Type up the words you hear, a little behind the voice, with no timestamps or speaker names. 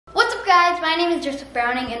guys, my name is Joseph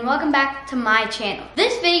Browning and welcome back to my channel.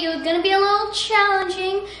 This video is going to be a little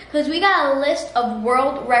challenging because we got a list of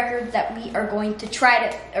world records that we are going to try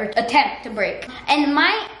to, or attempt to break. And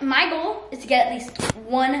my goal is to get at least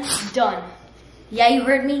one done. Yeah, you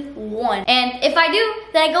heard me, one. And if I do,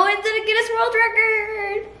 then I go into the Guinness World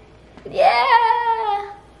Record.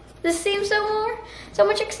 Yeah, this seems so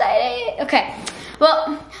much exciting. Okay.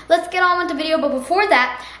 Well, let's get on with the video, but before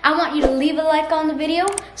that, I want you to leave a like on the video,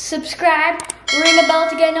 subscribe, ring a bell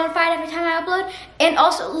to get notified every time I upload, and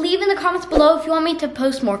also leave in the comments below if you want me to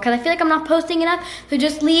post more, because I feel like I'm not posting enough, so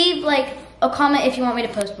just leave like a comment if you want me to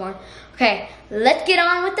post more. Okay, let's get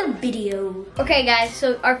on with the video. Okay guys,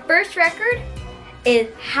 so our first record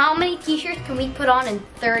is how many t-shirts can we put on in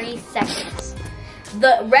 30 seconds?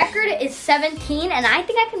 The record is 17, and I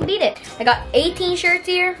think I can beat it. I got 18 shirts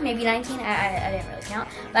here, maybe 19, I didn't really count,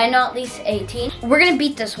 but I know at least 18. We're gonna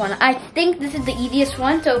beat this one. I think this is the easiest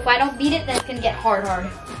one, so if I don't beat it, then it's gonna get hard.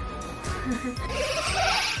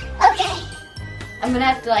 Okay. I'm gonna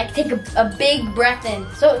have to like take a big breath in.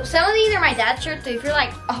 So some of these are my dad's shirts, so if you're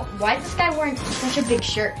like, oh, why is this guy wearing such a big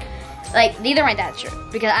shirt? Like, these are my dad's shirts,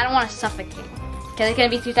 because I don't wanna suffocate. Because it's gonna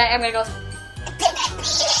be too tight, I'm gonna go.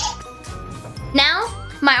 Now,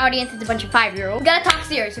 my audience is a bunch of 5-year-olds. We gotta talk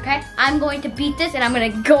serious, okay? I'm going to beat this and I'm gonna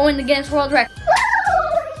go in the Guinness World Record. Woo!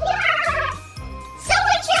 Yeah! So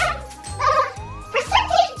much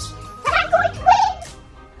percentage that I'm going to win!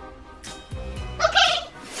 Okay,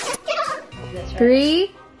 let's get on. That's right.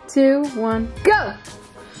 3, 2, 1, go!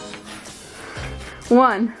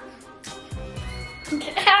 1.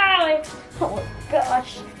 Ow! Oh my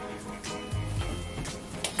gosh.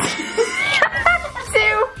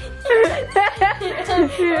 2.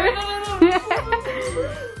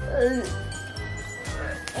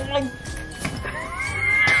 Oh my.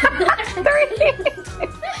 3.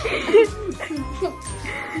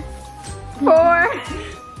 4.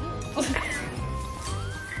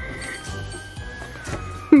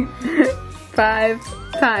 5.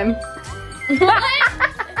 Time.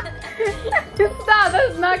 Stop,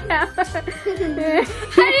 that's not count. I didn't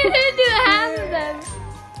do half of them.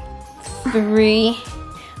 3,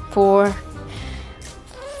 4,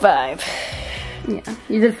 5. Yeah,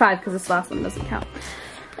 you did 5 because this last one doesn't count.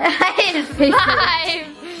 I did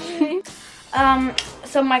 5.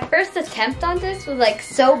 So my first attempt on this was like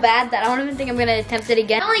so bad that I don't even think I'm gonna attempt it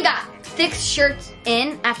again. I only got 6 shirts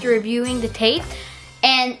in after reviewing the tape,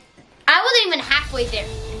 and I wasn't even halfway there.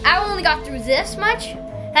 I only got through this much,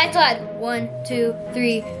 and I still had 1, 2,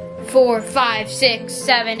 3, 4, 5, 6,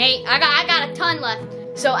 7, 8. I got a ton left.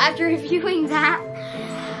 So after reviewing that,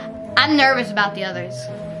 I'm nervous about the others.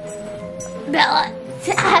 Bella,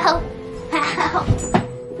 help! Help!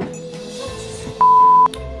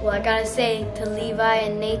 Well, I gotta say to Levi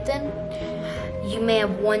and Nathan, you may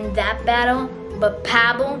have won that battle, but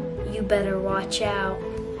Pavel, you better watch out.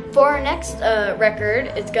 For our next record,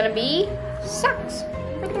 it's gonna be socks.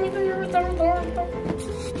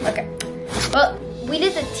 Okay. Well, we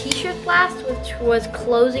did the t-shirt last, which was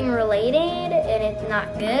clothing related, and it's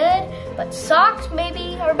not good. But socks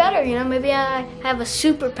maybe are better, you know, maybe I have a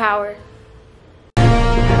superpower.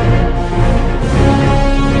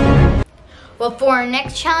 Well, for our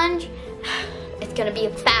next challenge, it's gonna be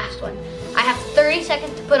a fast one. I have 30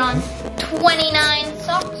 seconds to put on 29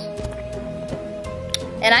 socks.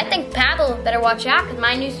 And I think Pavel better watch out, because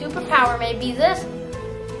my new superpower may be this.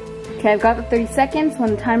 Okay, I've got the 30 seconds.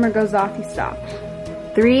 When the timer goes off, you stop.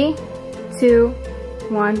 3, 2,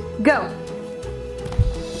 1, go!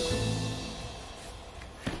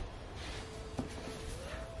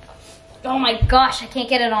 Oh my gosh, I can't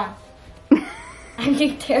get it on. I'm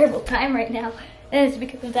doing terrible time right now. And it's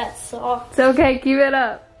because of that sock. It's okay, keep it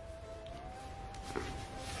up.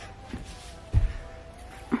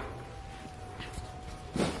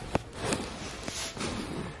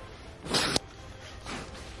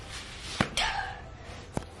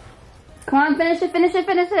 Come on, finish it, finish it,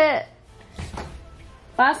 finish it.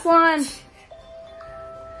 Last one.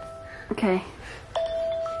 Okay.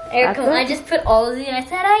 Erica, I just put all of these and I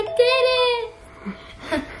said I did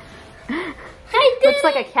it. I did Looks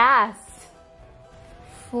like a cast.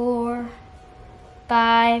 4,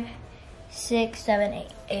 5, 6, 7,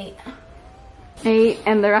 8. 8,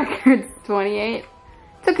 and the record's 28.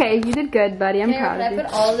 It's okay, you did good, buddy. I'm proud of you. I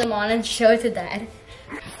put all of them on and show it to Dad.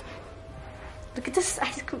 Look at the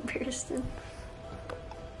size comparison.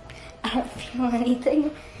 I don't feel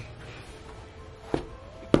anything. I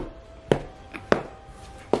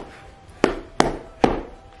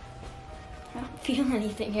don't feel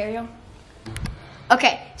anything, Ariel.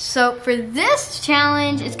 Okay, so for this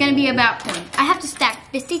challenge, it's gonna be about points. I have to stack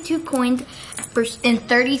 52 coins in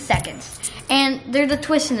 30 seconds. And there's a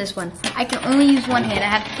twist in this one. I can only use one hand. I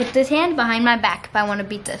have to put this hand behind my back if I want to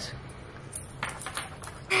beat this.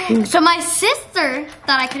 So my sister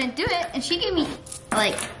thought I couldn't do it, and she gave me,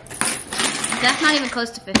 like, that's not even close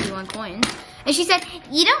to 51 coins. And she said,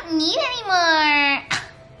 you don't need any more.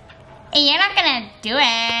 You're not gonna do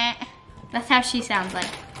it. That's how she sounds like.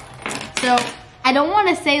 So, I don't want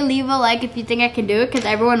to say leave a like if you think I can do it, because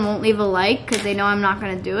everyone won't leave a like because they know I'm not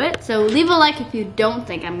gonna do it. So leave a like if you don't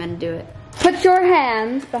think I'm gonna do it. Put your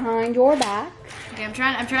hands behind your back. Okay, I'm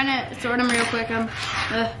trying to sort them real quick.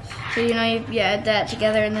 So you know, you add that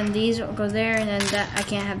together, and then these will go there, and then that I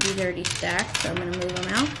can't have these already stacked, so I'm gonna move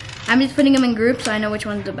them out. I'm just putting them in groups so I know which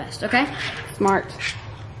one's the best. Okay? Smart.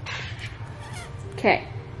 Okay.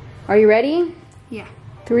 Are you ready? Yeah.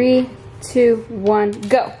 3, 2, 1,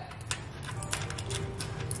 go.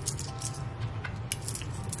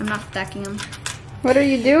 I'm not stacking them. What are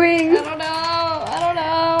you doing? I don't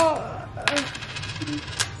know.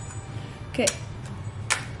 Okay.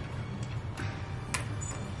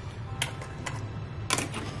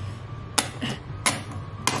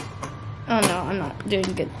 Oh no, I'm not doing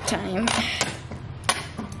good time.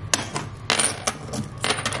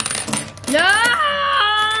 No!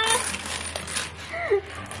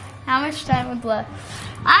 How much time was left?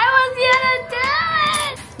 I was gonna do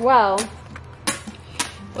it! Well,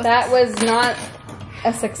 that was not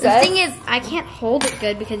a success. The thing is, I can't hold it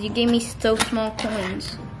good because you gave me so small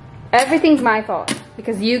coins. Everything's my fault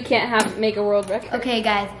because you can't make a world record. Okay,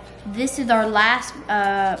 guys, this is our last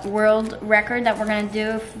world record that we're gonna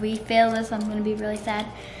do. If we fail this, I'm gonna be really sad.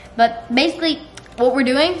 But basically, what we're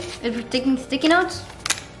doing is we're sticking sticky notes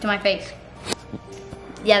to my face.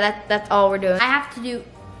 Yeah, that's all we're doing. I have to do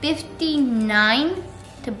 59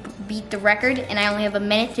 to beat the record, and I only have a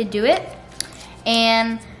minute to do it.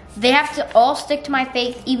 And they have to all stick to my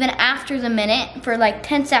face even after the minute for like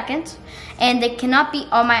 10 seconds. And they cannot be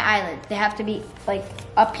on my eyelids. They have to be like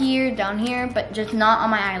up here, down here, but just not on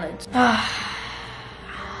my eyelids.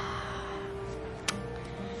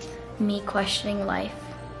 Me questioning life.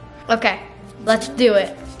 Okay, let's do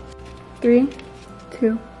it. 3,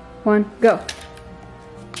 2, 1, go.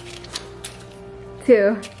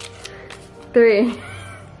 2, 3,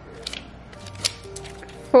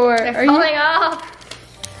 4. They're falling off.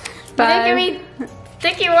 5, You didn't give me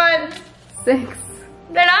sticky ones. 6.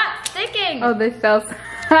 They're not sticking. Oh, they fell.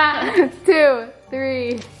 2,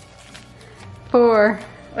 3, 4.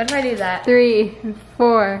 What if I do that? 3,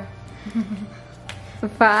 4,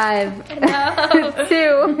 5, No. 2.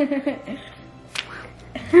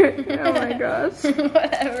 Oh my gosh.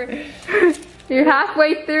 Whatever. You're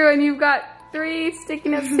halfway through and you've got 3 sticky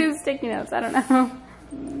notes, 2 sticky notes. I don't know.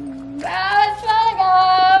 No, it's falling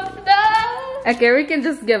off. No. Okay, we can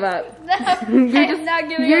just give up. No, I'm not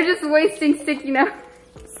giving You're up. just wasting sticky notes.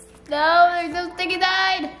 No, there's no sticky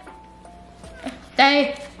side.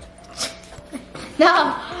 Stay.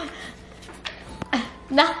 No.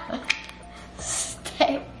 No.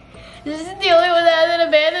 Stay. This is the only one that hasn't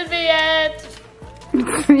abandoned me yet.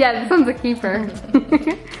 Yeah, this one's a keeper.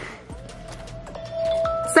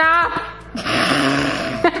 Stop!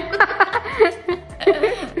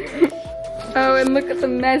 Oh, and look at the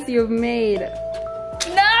mess you've made.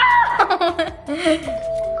 No!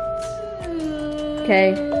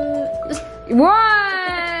 Okay. 1!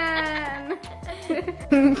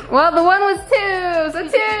 Well, the one was 2, so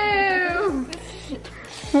 2!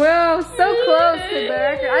 Whoa, so close to the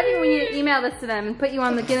record. I think we need to email this to them and put you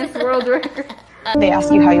on the Guinness World Record. They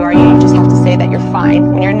ask you how you are, you just have to say that you're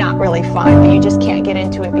fine when you're not really fine, but you just can't get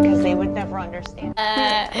into it because they would never understand.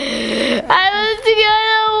 I was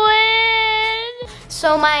gonna win!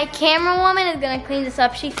 So my camera woman is gonna clean this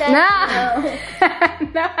up, she said? No!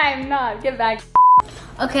 No, I'm not. Get back.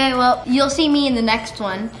 Okay, well, you'll see me in the next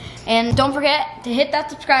one. And don't forget to hit that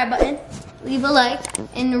subscribe button, leave a like,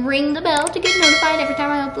 and ring the bell to get notified every time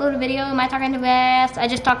I upload a video. Am I talking too fast? I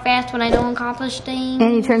just talk fast when I don't accomplish things.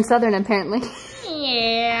 And you turn Southern, apparently.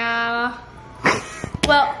 Yeah.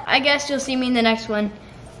 Well, I guess you'll see me in the next one.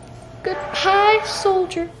 Goodbye,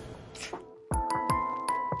 soldier.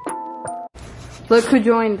 Look who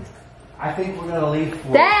joined. I think we're gonna leave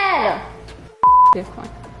for Dad!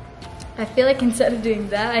 I feel like instead of doing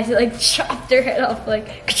that, I like chopped their head off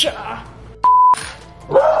like ka-cha.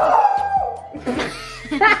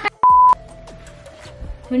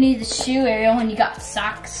 Who needs a shoe, Ariel, when you got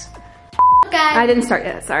socks? Guys. I didn't start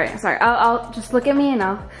yet. Sorry. I'll just look at me and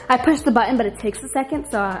I push the button, but it takes a second,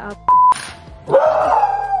 so I'll.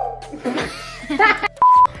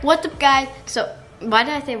 What's up, guys? So, why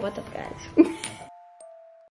did I say what's up, guys?